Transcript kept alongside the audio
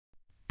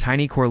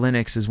Tiny Core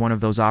Linux is one of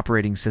those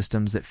operating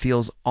systems that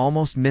feels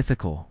almost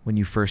mythical when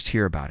you first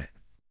hear about it.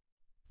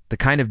 The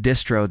kind of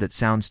distro that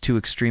sounds too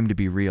extreme to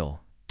be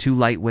real, too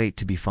lightweight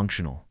to be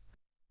functional,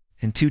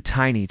 and too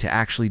tiny to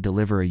actually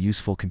deliver a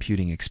useful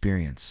computing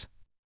experience.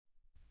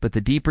 But the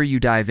deeper you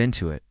dive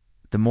into it,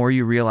 the more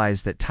you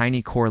realize that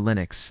Tiny Core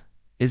Linux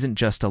isn't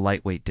just a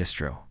lightweight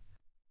distro.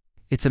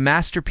 It's a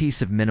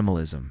masterpiece of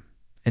minimalism,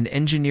 an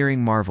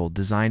engineering marvel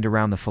designed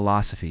around the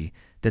philosophy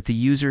that the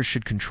user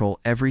should control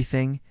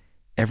everything,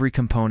 every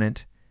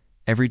component,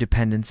 every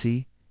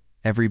dependency,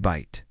 every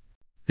byte.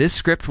 This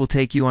script will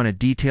take you on a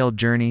detailed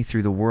journey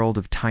through the world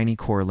of Tiny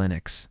Core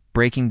Linux,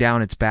 breaking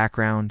down its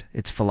background,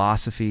 its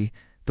philosophy,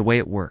 the way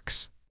it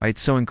works, why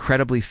it's so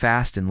incredibly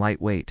fast and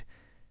lightweight,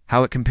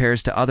 how it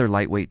compares to other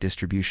lightweight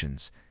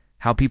distributions,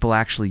 how people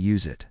actually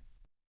use it,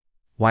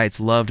 why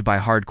it's loved by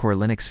hardcore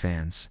Linux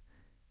fans,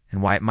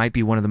 and why it might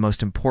be one of the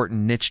most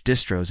important niche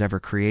distros ever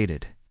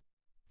created.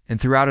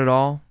 And throughout it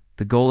all,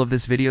 the goal of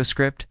this video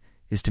script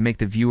is to make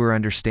the viewer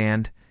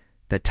understand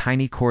that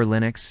Tiny Core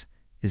Linux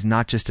is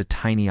not just a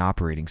tiny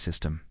operating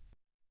system,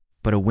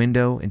 but a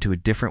window into a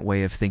different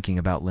way of thinking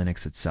about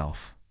Linux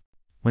itself.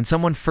 When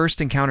someone first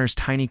encounters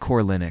Tiny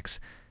Core Linux,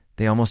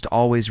 they almost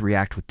always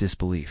react with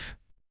disbelief.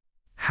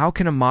 How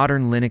can a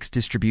modern Linux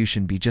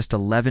distribution be just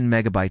 11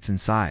 megabytes in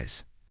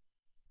size?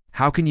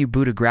 How can you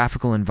boot a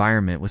graphical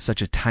environment with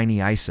such a tiny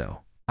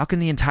ISO? How can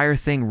the entire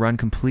thing run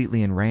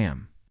completely in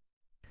RAM?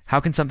 How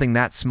can something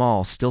that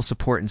small still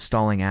support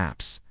installing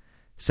apps,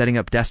 setting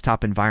up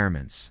desktop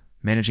environments,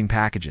 managing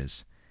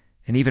packages,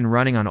 and even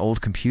running on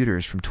old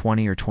computers from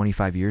 20 or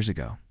 25 years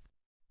ago?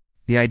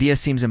 The idea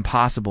seems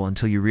impossible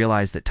until you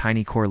realize that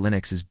Tiny Core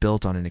Linux is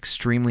built on an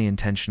extremely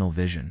intentional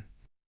vision.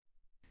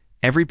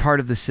 Every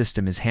part of the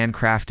system is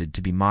handcrafted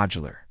to be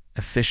modular,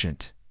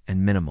 efficient,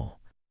 and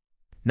minimal.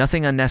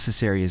 Nothing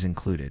unnecessary is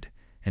included,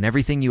 and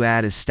everything you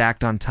add is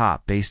stacked on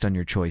top based on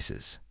your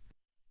choices.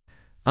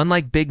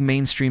 Unlike big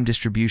mainstream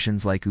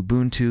distributions like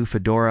Ubuntu,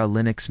 Fedora,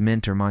 Linux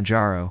Mint, or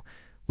Manjaro,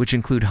 which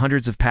include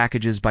hundreds of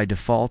packages by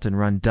default and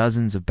run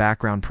dozens of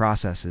background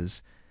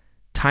processes,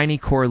 Tiny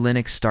Core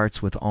Linux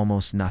starts with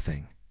almost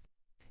nothing.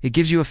 It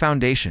gives you a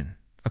foundation,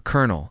 a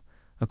kernel,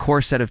 a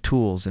core set of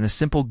tools, and a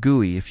simple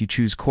GUI if you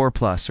choose Core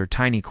Plus or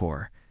Tiny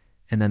Core,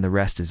 and then the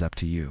rest is up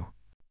to you.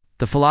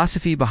 The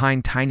philosophy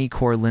behind Tiny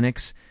Core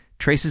Linux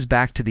traces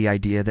back to the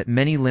idea that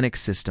many Linux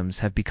systems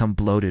have become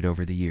bloated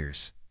over the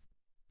years.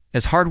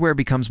 As hardware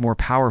becomes more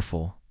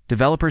powerful,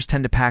 developers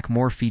tend to pack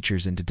more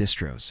features into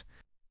distros.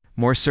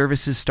 More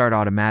services start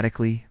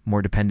automatically,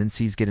 more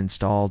dependencies get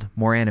installed,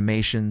 more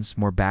animations,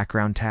 more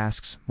background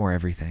tasks, more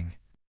everything.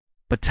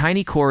 But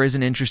Tiny Core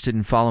isn't interested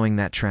in following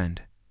that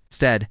trend.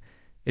 Instead,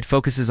 it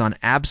focuses on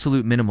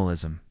absolute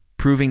minimalism,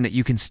 proving that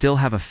you can still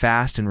have a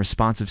fast and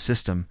responsive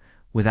system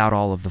without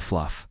all of the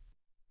fluff.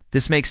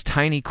 This makes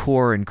Tiny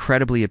Core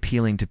incredibly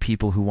appealing to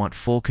people who want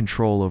full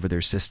control over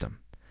their system.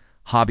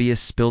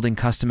 Hobbyists building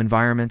custom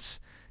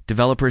environments,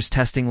 developers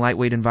testing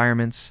lightweight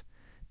environments,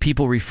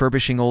 people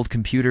refurbishing old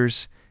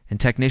computers, and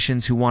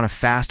technicians who want a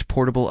fast,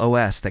 portable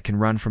OS that can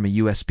run from a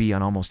USB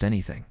on almost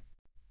anything.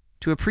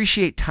 To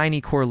appreciate Tiny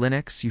Core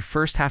Linux, you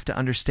first have to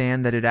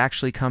understand that it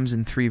actually comes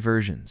in 3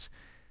 versions.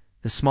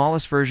 The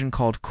smallest version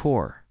called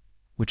Core,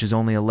 which is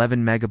only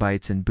 11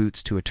 megabytes and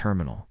boots to a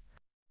terminal.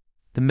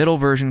 The middle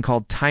version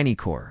called Tiny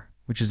Core,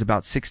 which is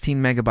about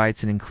 16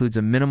 megabytes and includes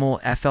a minimal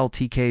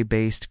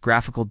FLTK-based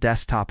graphical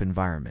desktop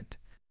environment.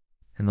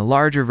 And the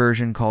larger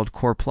version called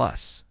Core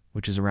Plus,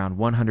 which is around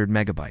 100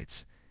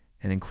 megabytes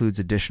and includes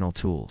additional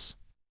tools,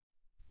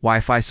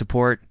 Wi-Fi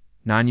support,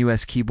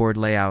 non-US keyboard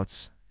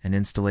layouts, and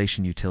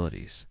installation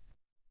utilities.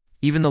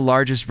 Even the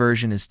largest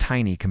version is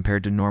tiny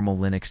compared to normal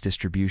Linux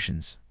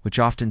distributions, which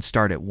often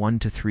start at 1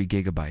 to 3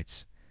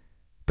 gigabytes.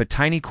 But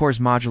Tiny Core's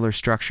modular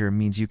structure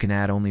means you can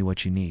add only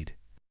what you need.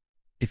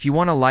 If you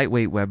want a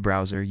lightweight web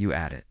browser, you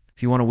add it.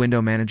 If you want a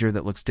window manager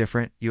that looks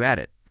different, you add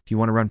it. If you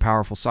want to run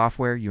powerful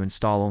software, you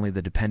install only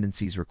the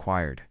dependencies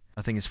required.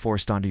 Nothing is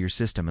forced onto your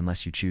system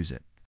unless you choose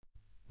it.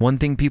 One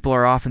thing people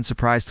are often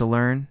surprised to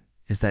learn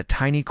is that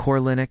Tiny Core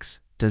Linux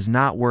does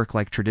not work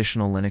like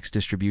traditional Linux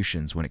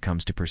distributions when it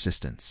comes to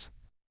persistence.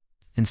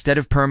 Instead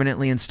of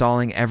permanently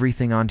installing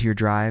everything onto your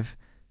drive,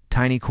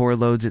 Tiny Core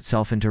loads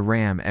itself into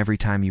RAM every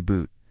time you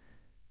boot.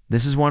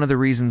 This is one of the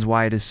reasons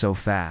why it is so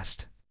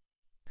fast.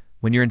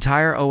 When your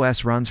entire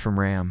OS runs from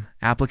RAM,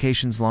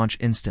 applications launch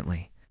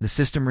instantly, the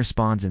system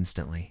responds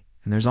instantly,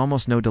 and there's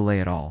almost no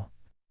delay at all.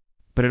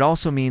 But it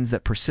also means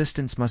that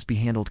persistence must be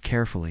handled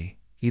carefully,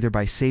 either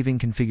by saving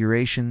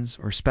configurations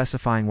or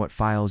specifying what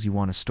files you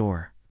want to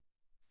store.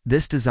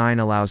 This design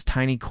allows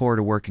Tiny Core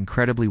to work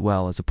incredibly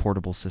well as a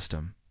portable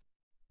system.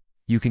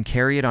 You can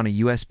carry it on a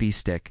USB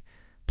stick,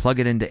 plug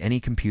it into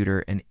any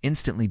computer, and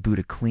instantly boot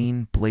a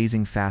clean,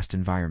 blazing fast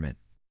environment.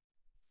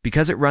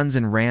 Because it runs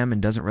in RAM and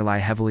doesn't rely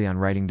heavily on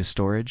writing to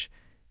storage,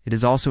 it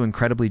is also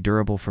incredibly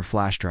durable for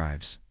flash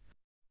drives.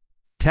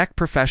 Tech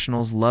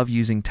professionals love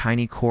using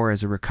Tiny Core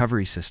as a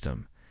recovery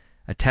system,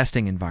 a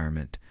testing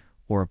environment,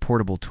 or a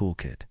portable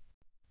toolkit.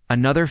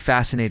 Another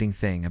fascinating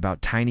thing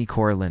about Tiny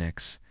Core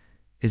Linux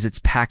is its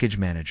package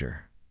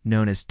manager,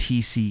 known as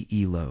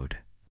TCE load.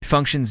 It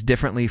functions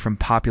differently from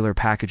popular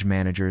package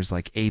managers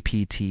like apt,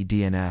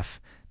 DNF,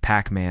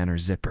 Pacman, or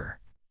Zipper.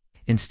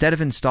 Instead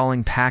of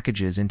installing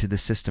packages into the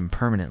system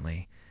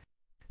permanently,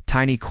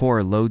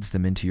 TinyCore loads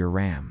them into your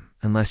RAM,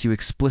 unless you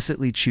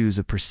explicitly choose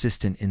a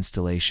persistent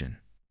installation.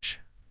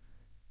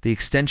 The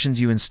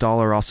extensions you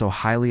install are also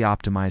highly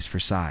optimized for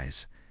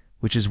size,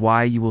 which is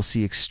why you will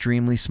see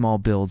extremely small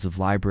builds of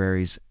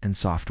libraries and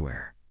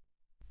software.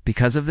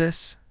 Because of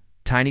this,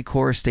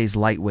 TinyCore stays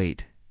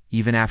lightweight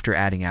even after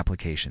adding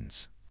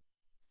applications.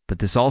 But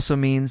this also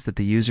means that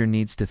the user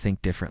needs to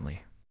think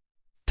differently.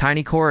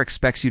 TinyCore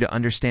expects you to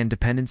understand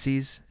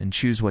dependencies and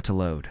choose what to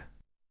load.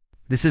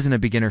 This isn't a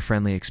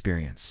beginner-friendly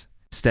experience.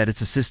 Instead,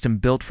 it's a system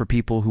built for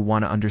people who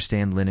want to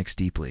understand Linux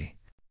deeply.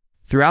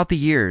 Throughout the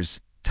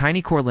years,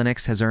 TinyCore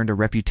Linux has earned a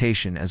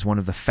reputation as one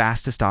of the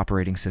fastest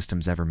operating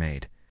systems ever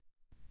made.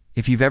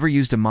 If you've ever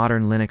used a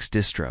modern Linux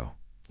distro,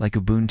 like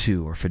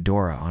Ubuntu or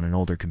Fedora on an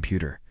older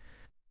computer,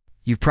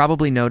 you've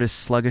probably noticed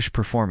sluggish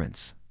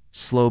performance,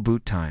 slow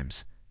boot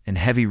times, and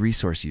heavy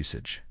resource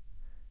usage.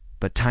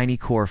 But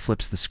TinyCore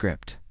flips the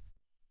script.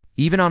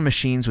 Even on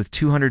machines with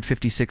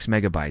 256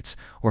 megabytes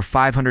or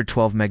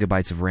 512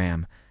 megabytes of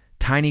RAM,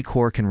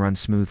 TinyCore can run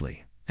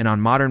smoothly, and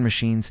on modern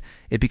machines,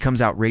 it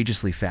becomes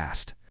outrageously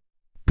fast.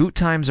 Boot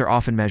times are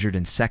often measured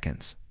in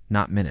seconds,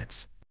 not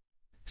minutes.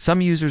 Some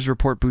users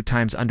report boot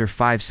times under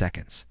 5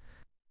 seconds.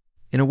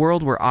 In a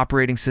world where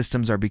operating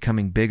systems are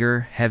becoming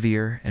bigger,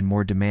 heavier, and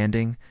more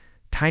demanding,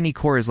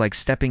 TinyCore is like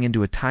stepping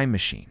into a time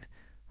machine,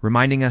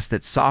 reminding us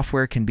that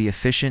software can be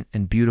efficient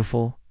and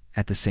beautiful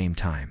at the same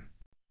time.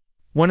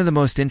 One of the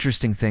most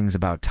interesting things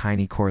about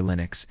TinyCore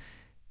Linux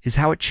is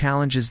how it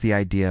challenges the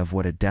idea of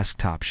what a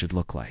desktop should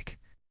look like.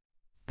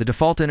 The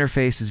default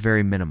interface is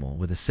very minimal,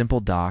 with a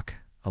simple dock,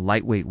 a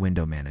lightweight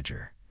window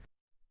manager,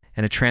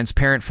 and a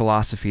transparent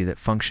philosophy that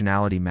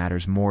functionality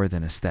matters more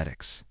than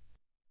aesthetics.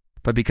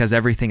 But because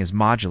everything is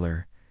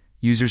modular,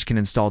 users can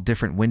install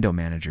different window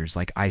managers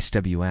like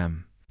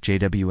IceWM,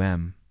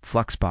 JWM,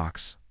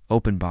 Fluxbox,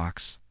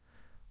 OpenBox,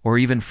 or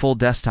even full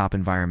desktop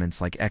environments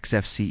like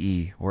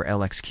XFCE or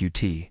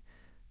LXQT,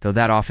 though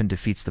that often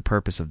defeats the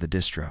purpose of the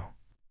distro.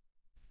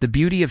 The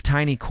beauty of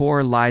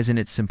TinyCore lies in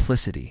its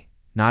simplicity,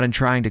 not in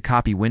trying to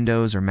copy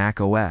Windows or Mac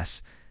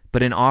OS,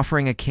 but in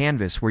offering a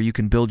canvas where you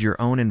can build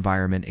your own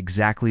environment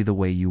exactly the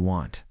way you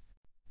want.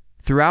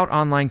 Throughout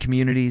online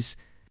communities,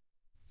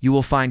 you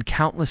will find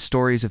countless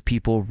stories of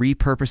people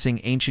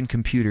repurposing ancient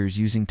computers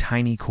using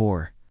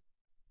TinyCore.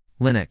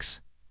 Linux,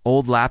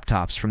 old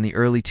laptops from the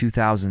early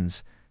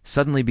 2000s,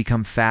 suddenly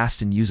become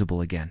fast and usable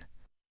again.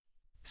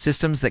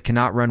 Systems that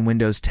cannot run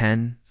Windows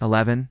 10,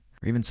 11,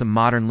 or even some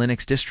modern Linux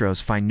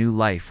distros find new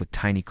life with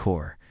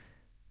TinyCore.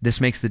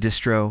 This makes the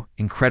distro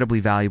incredibly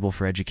valuable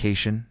for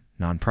education,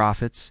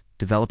 nonprofits,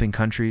 developing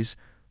countries,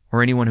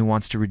 or anyone who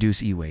wants to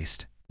reduce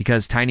e-waste.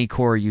 Because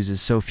TinyCore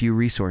uses so few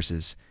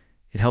resources,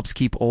 it helps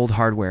keep old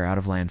hardware out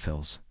of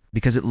landfills.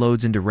 Because it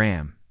loads into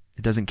RAM,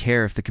 it doesn't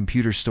care if the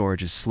computer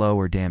storage is slow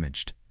or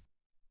damaged.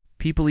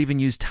 People even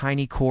use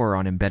TinyCore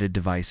on embedded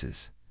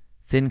devices,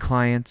 thin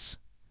clients,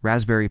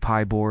 Raspberry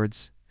Pi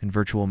boards, and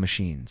virtual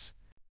machines.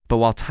 But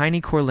while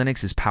TinyCore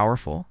Linux is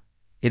powerful,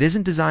 it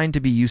isn't designed to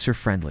be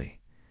user-friendly.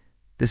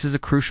 This is a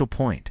crucial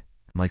point.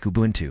 Like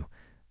Ubuntu,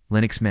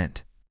 Linux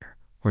Mint,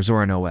 or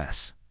Zorin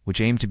OS,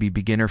 which aim to be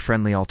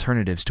beginner-friendly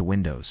alternatives to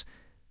Windows,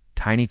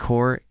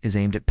 TinyCore is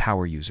aimed at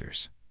power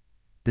users.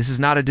 This is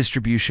not a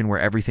distribution where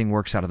everything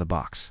works out of the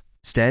box.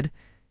 Instead,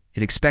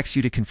 it expects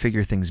you to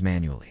configure things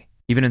manually.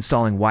 Even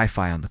installing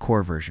Wi-Fi on the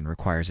core version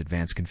requires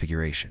advanced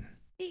configuration.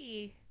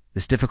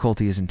 This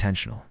difficulty is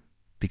intentional,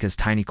 because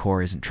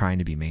TinyCore isn't trying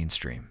to be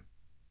mainstream.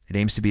 It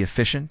aims to be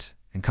efficient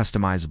and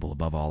customizable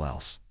above all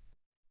else.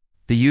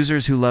 The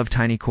users who love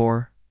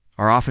TinyCore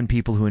are often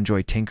people who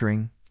enjoy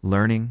tinkering,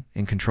 learning,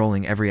 and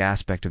controlling every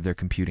aspect of their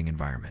computing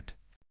environment.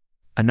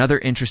 Another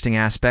interesting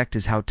aspect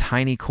is how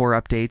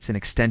TinyCore updates and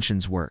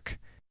extensions work.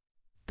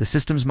 The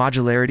system's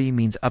modularity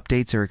means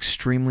updates are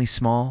extremely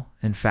small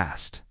and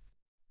fast.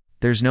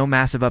 There's no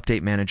massive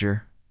update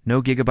manager,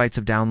 no gigabytes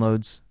of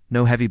downloads,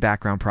 no heavy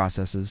background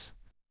processes.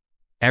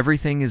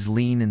 Everything is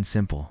lean and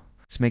simple.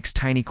 This makes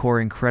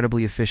TinyCore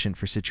incredibly efficient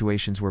for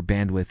situations where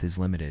bandwidth is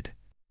limited.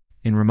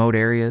 In remote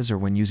areas or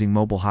when using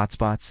mobile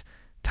hotspots,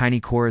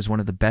 TinyCore is one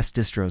of the best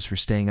distros for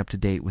staying up to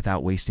date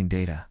without wasting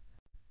data.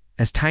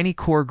 As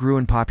TinyCore grew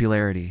in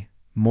popularity,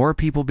 more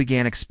people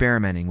began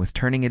experimenting with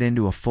turning it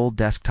into a full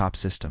desktop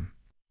system.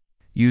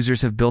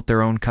 Users have built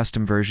their own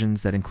custom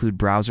versions that include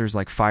browsers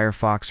like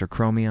Firefox or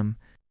Chromium,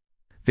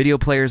 video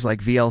players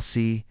like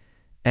VLC,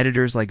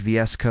 editors like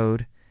VS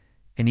Code,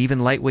 and even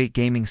lightweight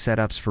gaming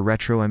setups for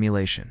retro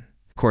emulation.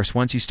 Of course,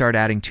 once you start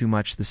adding too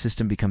much, the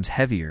system becomes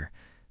heavier,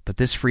 but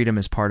this freedom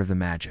is part of the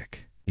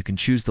magic. You can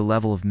choose the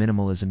level of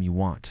minimalism you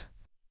want.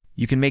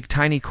 You can make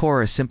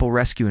TinyCore a simple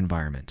rescue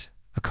environment,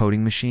 a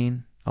coding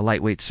machine, a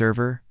lightweight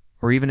server,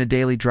 or even a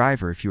daily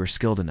driver if you are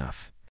skilled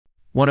enough.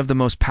 One of the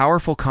most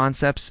powerful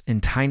concepts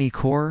in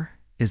TinyCore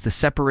is the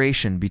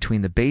separation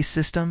between the base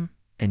system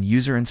and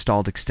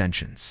user-installed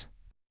extensions.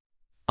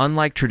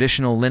 Unlike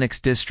traditional Linux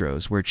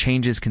distros where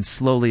changes can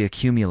slowly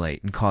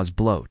accumulate and cause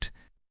bloat,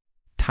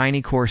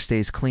 Tiny Core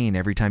stays clean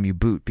every time you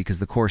boot because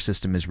the core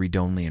system is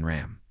read-only in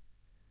RAM.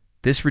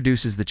 This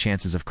reduces the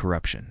chances of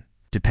corruption,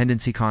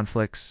 dependency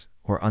conflicts,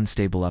 or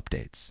unstable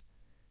updates.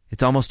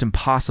 It's almost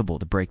impossible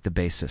to break the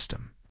base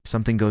system. If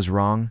something goes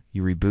wrong,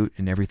 you reboot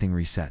and everything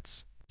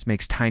resets. This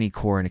makes Tiny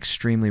Core an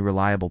extremely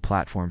reliable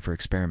platform for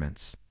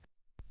experiments.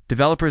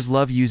 Developers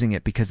love using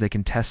it because they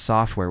can test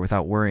software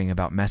without worrying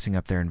about messing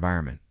up their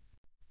environment.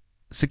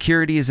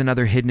 Security is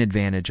another hidden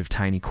advantage of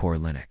Tiny Core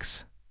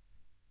Linux.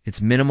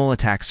 Its minimal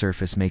attack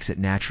surface makes it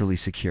naturally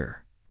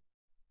secure.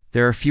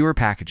 There are fewer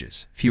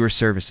packages, fewer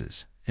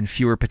services, and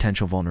fewer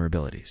potential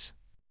vulnerabilities.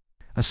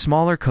 A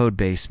smaller code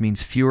base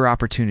means fewer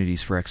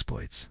opportunities for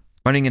exploits.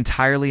 Running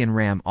entirely in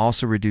RAM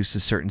also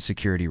reduces certain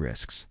security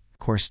risks. Of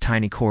course,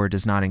 Tiny Core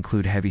does not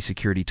include heavy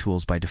security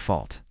tools by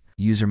default.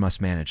 The user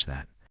must manage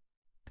that.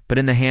 But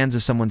in the hands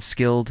of someone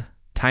skilled,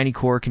 Tiny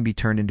Core can be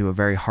turned into a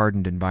very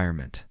hardened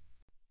environment.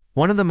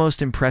 One of the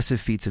most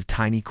impressive feats of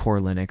Tiny Core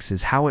Linux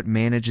is how it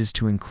manages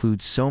to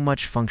include so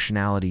much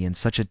functionality in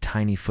such a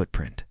tiny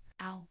footprint.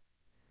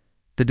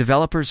 The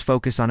developers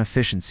focus on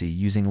efficiency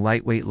using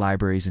lightweight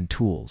libraries and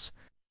tools,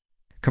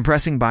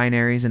 compressing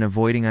binaries and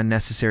avoiding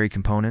unnecessary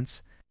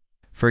components.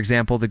 For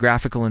example, the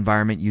graphical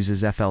environment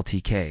uses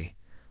FLTK,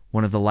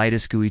 one of the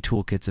lightest GUI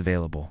toolkits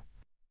available.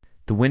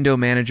 The window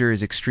manager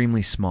is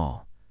extremely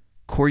small.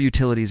 Core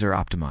utilities are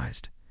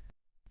optimized.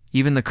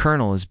 Even the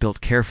kernel is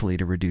built carefully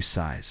to reduce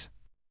size.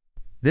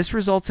 This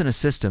results in a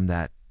system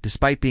that,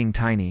 despite being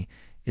tiny,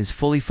 is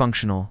fully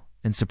functional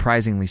and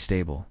surprisingly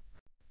stable.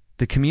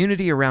 The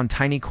community around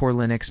Tiny Core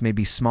Linux may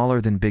be smaller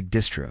than big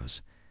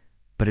distros,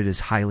 but it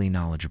is highly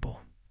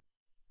knowledgeable.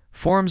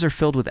 Forums are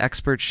filled with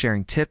experts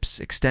sharing tips,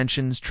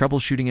 extensions,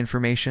 troubleshooting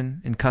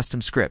information, and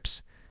custom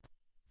scripts.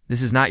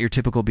 This is not your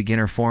typical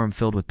beginner forum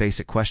filled with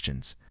basic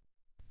questions.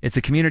 It's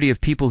a community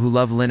of people who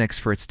love Linux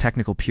for its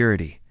technical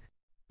purity.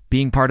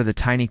 Being part of the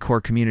Tiny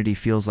Core community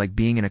feels like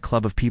being in a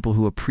club of people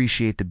who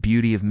appreciate the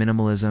beauty of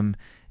minimalism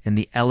and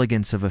the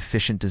elegance of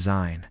efficient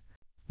design.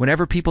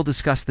 Whenever people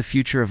discuss the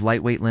future of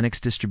lightweight Linux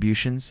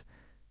distributions,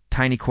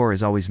 Tiny Core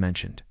is always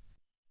mentioned.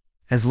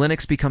 As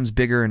Linux becomes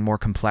bigger and more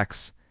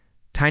complex,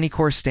 Tiny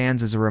Core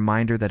stands as a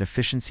reminder that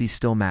efficiency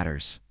still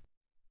matters.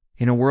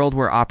 In a world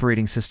where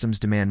operating systems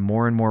demand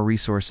more and more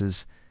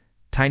resources,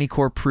 Tiny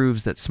Core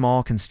proves that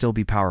small can still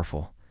be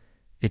powerful.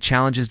 It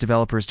challenges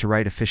developers to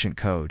write efficient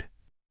code.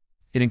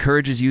 It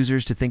encourages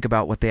users to think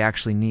about what they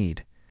actually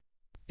need.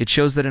 It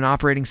shows that an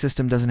operating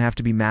system doesn't have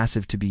to be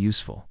massive to be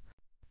useful.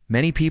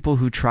 Many people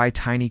who try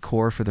Tiny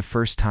Core for the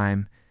first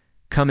time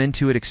come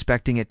into it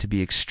expecting it to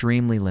be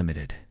extremely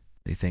limited.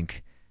 They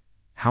think,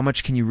 how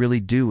much can you really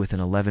do with an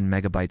 11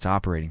 megabytes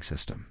operating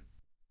system?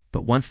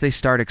 But once they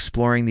start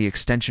exploring the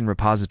extension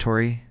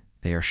repository,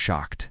 they are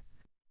shocked.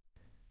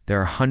 There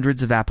are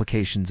hundreds of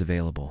applications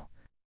available.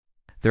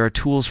 There are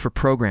tools for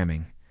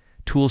programming,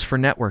 tools for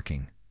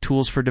networking,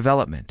 tools for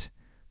development,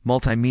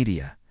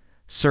 multimedia,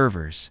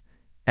 servers,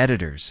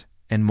 editors,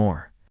 and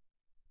more.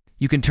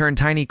 You can turn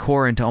Tiny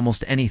Core into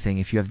almost anything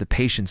if you have the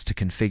patience to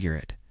configure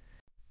it.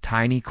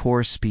 Tiny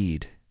Core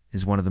speed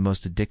is one of the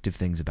most addictive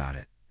things about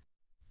it.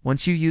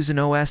 Once you use an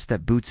OS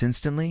that boots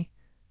instantly,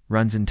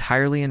 runs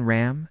entirely in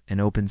RAM, and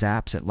opens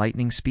apps at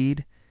lightning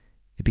speed,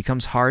 it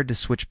becomes hard to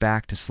switch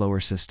back to slower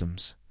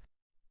systems.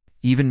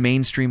 Even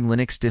mainstream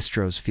Linux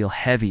distros feel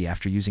heavy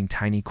after using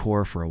Tiny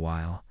Core for a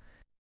while.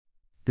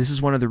 This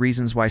is one of the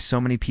reasons why so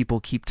many people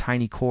keep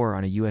Tiny Core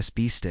on a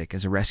USB stick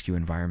as a rescue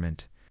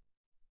environment.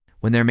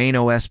 When their main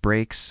OS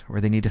breaks, or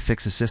they need to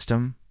fix a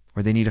system,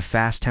 or they need a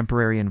fast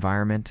temporary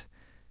environment,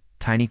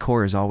 Tiny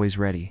Core is always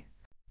ready.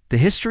 The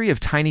history of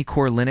Tiny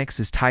Core Linux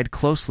is tied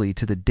closely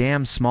to the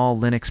Damn Small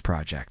Linux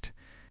project,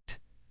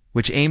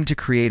 which aimed to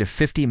create a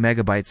 50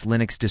 megabytes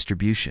Linux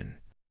distribution.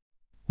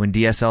 When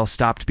DSL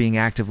stopped being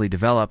actively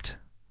developed,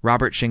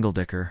 Robert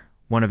Shingledecker,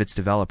 one of its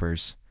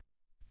developers,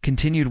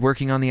 continued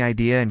working on the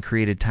idea and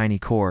created Tiny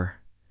Core.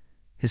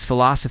 His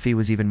philosophy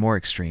was even more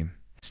extreme.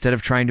 Instead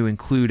of trying to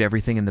include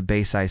everything in the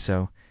base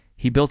ISO,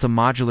 he built a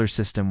modular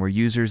system where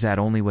users add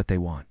only what they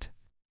want.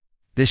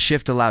 This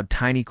shift allowed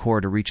Tiny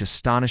Core to reach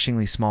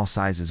astonishingly small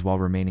sizes while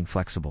remaining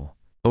flexible.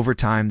 Over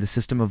time, the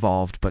system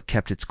evolved but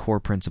kept its core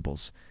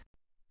principles.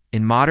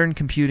 In modern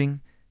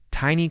computing,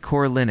 Tiny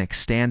Core Linux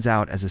stands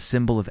out as a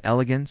symbol of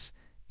elegance,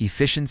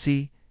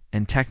 efficiency,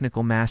 and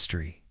technical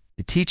mastery.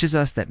 It teaches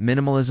us that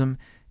minimalism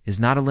is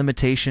not a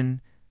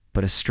limitation,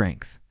 but a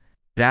strength.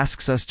 It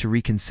asks us to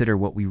reconsider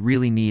what we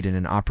really need in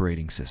an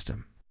operating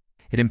system.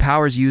 It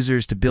empowers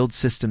users to build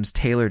systems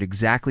tailored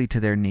exactly to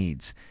their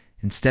needs,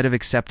 instead of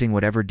accepting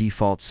whatever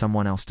default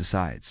someone else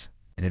decides.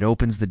 And it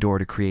opens the door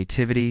to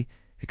creativity,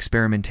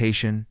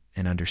 experimentation,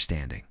 and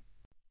understanding.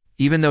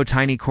 Even though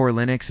Tiny Core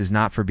Linux is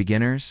not for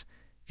beginners,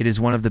 it is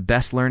one of the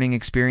best learning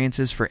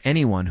experiences for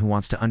anyone who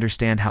wants to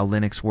understand how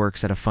Linux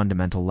works at a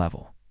fundamental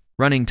level.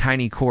 Running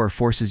Tiny Core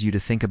forces you to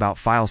think about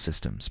file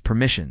systems,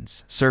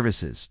 permissions,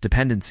 services,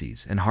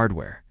 dependencies, and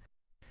hardware.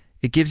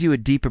 It gives you a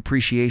deep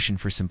appreciation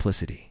for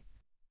simplicity.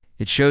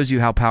 It shows you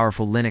how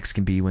powerful Linux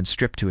can be when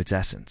stripped to its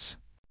essence.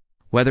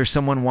 Whether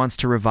someone wants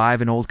to revive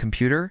an old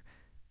computer,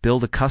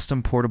 build a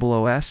custom portable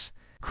OS,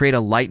 create a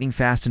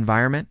lightning-fast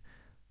environment,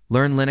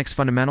 learn Linux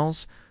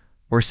fundamentals,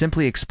 or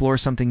simply explore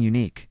something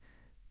unique,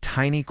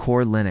 Tiny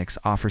Core Linux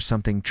offers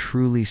something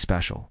truly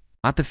special.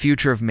 Not the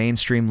future of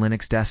mainstream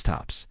Linux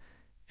desktops,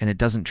 and it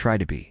doesn't try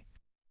to be.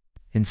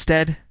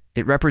 Instead,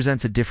 it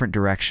represents a different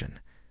direction,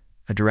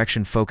 a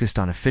direction focused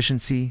on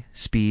efficiency,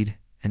 speed,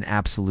 and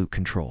absolute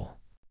control.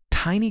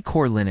 Tiny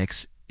Core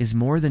Linux is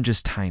more than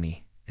just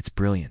tiny, it's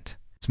brilliant.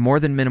 It's more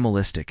than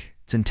minimalistic,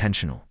 it's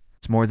intentional.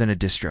 It's more than a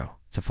distro,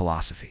 it's a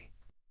philosophy.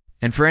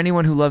 And for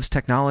anyone who loves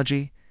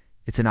technology,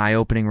 it's an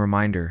eye-opening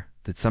reminder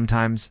that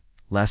sometimes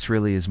less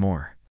really is more.